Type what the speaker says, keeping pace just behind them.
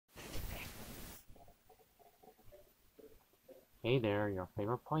Hey there, your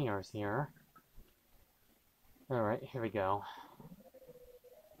favorite players here. Alright, here we go.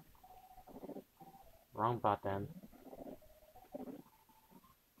 Wrong button.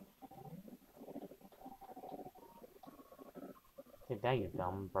 Take that, you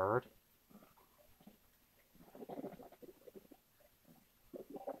dumb bird.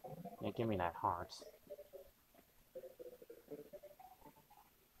 Yeah, give me that heart.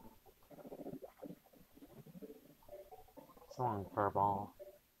 So long, furball.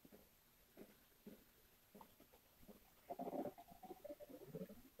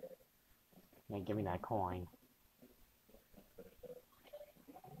 Yeah, give me that coin.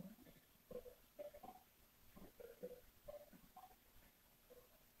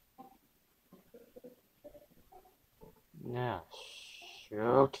 Yeah,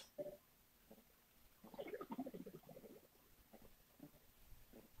 shoot.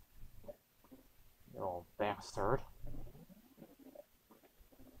 You old bastard.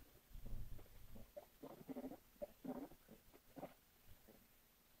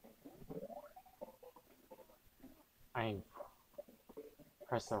 I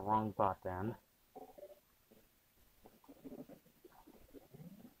pressed the wrong button.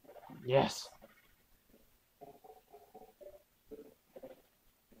 Yes!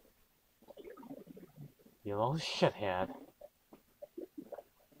 You little shithead.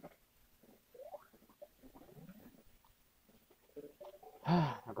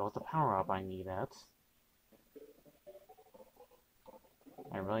 There goes the power up I needed.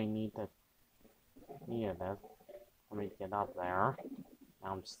 I really needed it for me to get up there.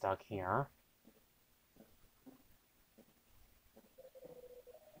 Now I'm stuck here.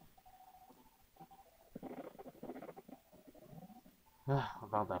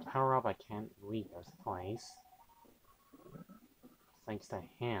 Without that power up, I can't leave this place. Thanks to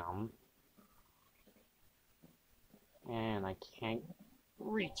him. And I can't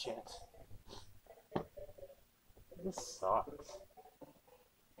reach it. This sucks.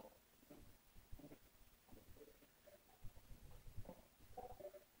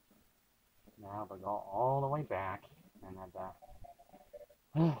 Now to go all the way back and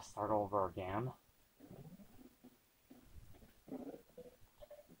then start over again.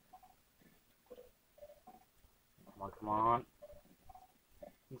 Come on, come on.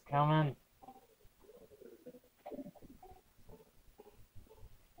 He's coming.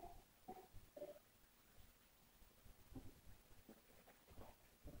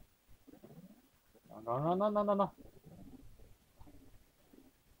 No, no, no, no, no, no.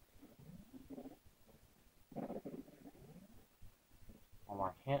 One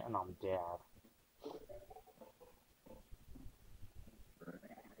more hit and I'm dead.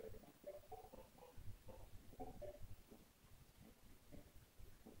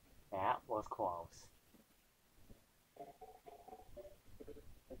 That was close.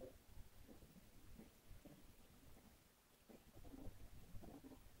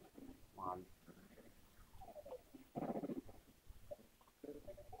 Come on.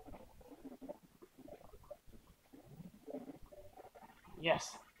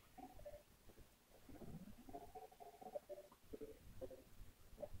 Yes!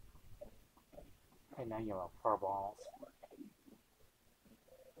 Okay, now you're up for balls.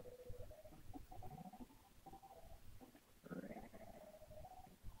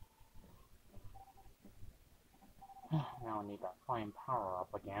 Now I need that flame power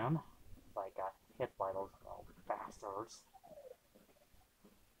up again. I got hit by those little bastards.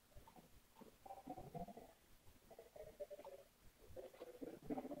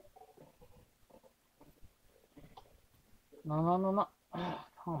 No, no, no, no.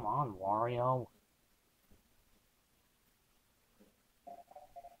 Come on, Wario.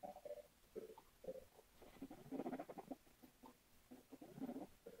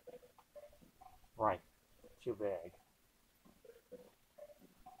 Right. Too big.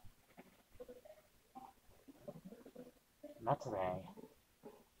 Not today.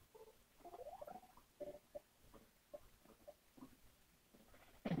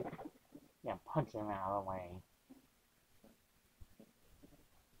 Yeah, punch him out of the way.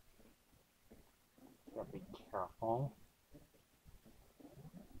 Gotta be careful.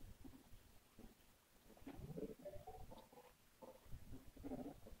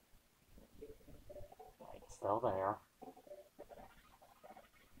 It's still there.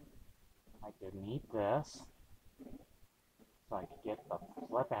 I did need this. So I could get the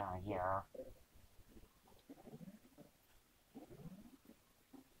flip out of here.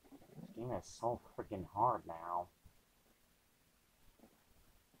 This game is so freaking hard now.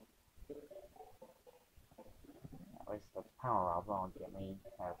 At least the power up won't get me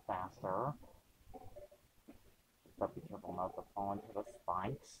there faster. but be careful not to fall into the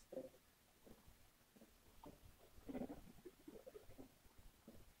spikes.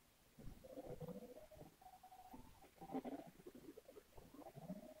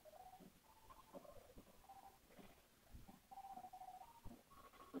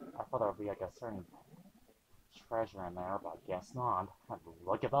 I thought there would be like a certain treasure in there, but guess not. I had to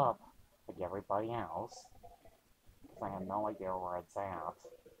look it up, like everybody else, because I have no idea where it's at.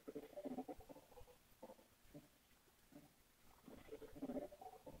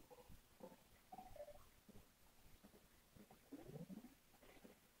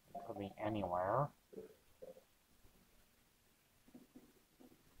 Could be anywhere.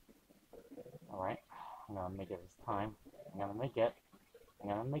 Alright, I'm gonna make it this time. I'm gonna make it. I'm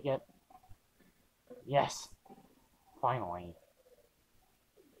gonna make it. Yes! Finally.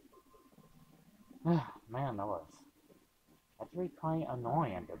 Man, that was actually quite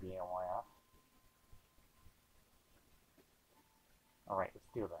annoying to deal with. Alright, let's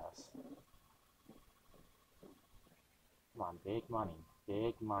do this. Come on, big money.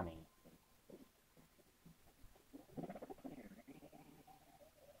 Big money.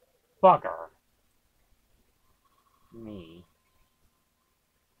 Bugger! Me.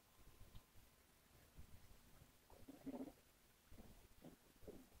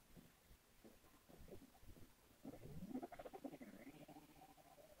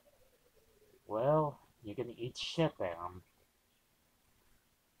 Well, you're gonna eat shit then.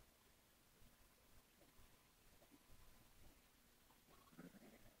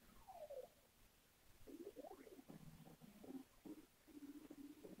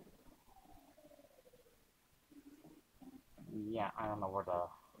 Yeah, I don't know where the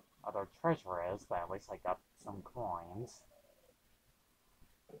other treasure is, but at least I got some coins.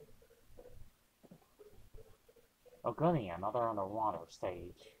 Oh goody, another underwater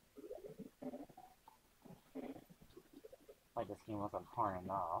stage. Like this game wasn't hard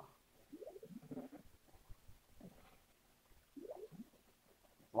enough.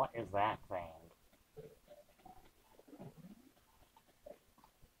 What is that thing?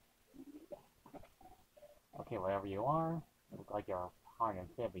 Okay, whatever you are, you look like you're a hard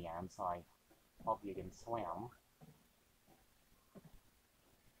amphibian, so I hope you can swim.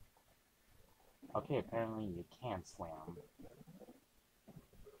 Okay, apparently you can't swim.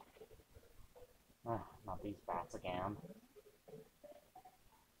 Not these bats again.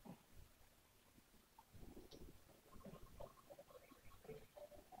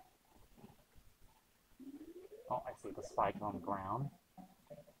 Oh, I see the spike on the ground.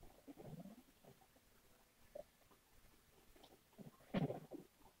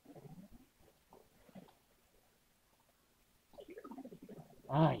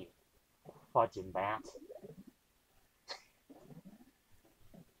 Ah, you fudging bat.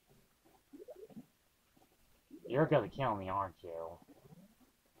 You're gonna kill me, aren't you?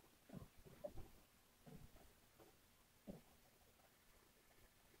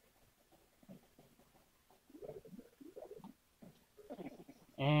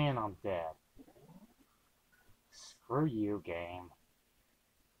 And I'm dead. Screw you, game.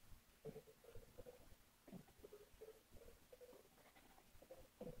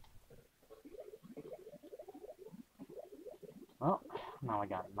 Well, now I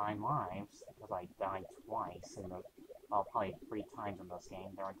got 9 lives, because I died twice in the... well, probably 3 times in this game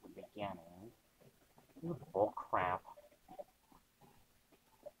during the beginning. This is bull crap.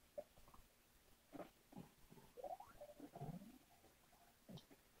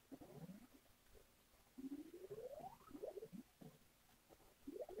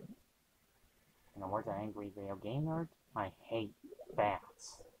 You know, where's the angry video game nerd? I hate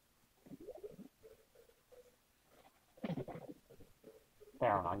bats.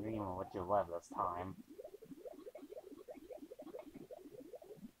 There, I'm not even let you live this time.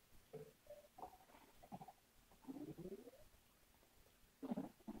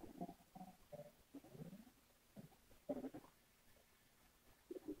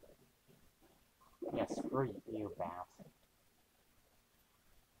 Yeah, screw you, bat.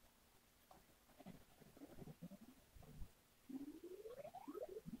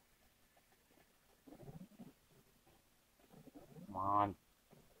 Come on.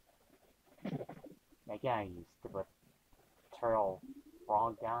 That guy, you stupid turtle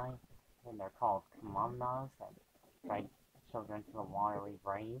frog guy. And they're called Kamamnas that drag children to the watery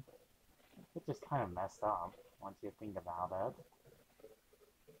grave. It's just kind of messed up once you think about it.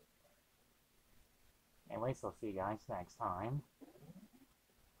 Anyways, I'll see you guys next time.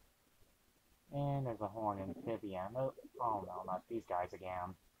 And there's a horn amphibian. Oh no, not these guys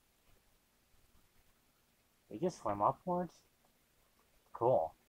again. They just swim upwards? Cool.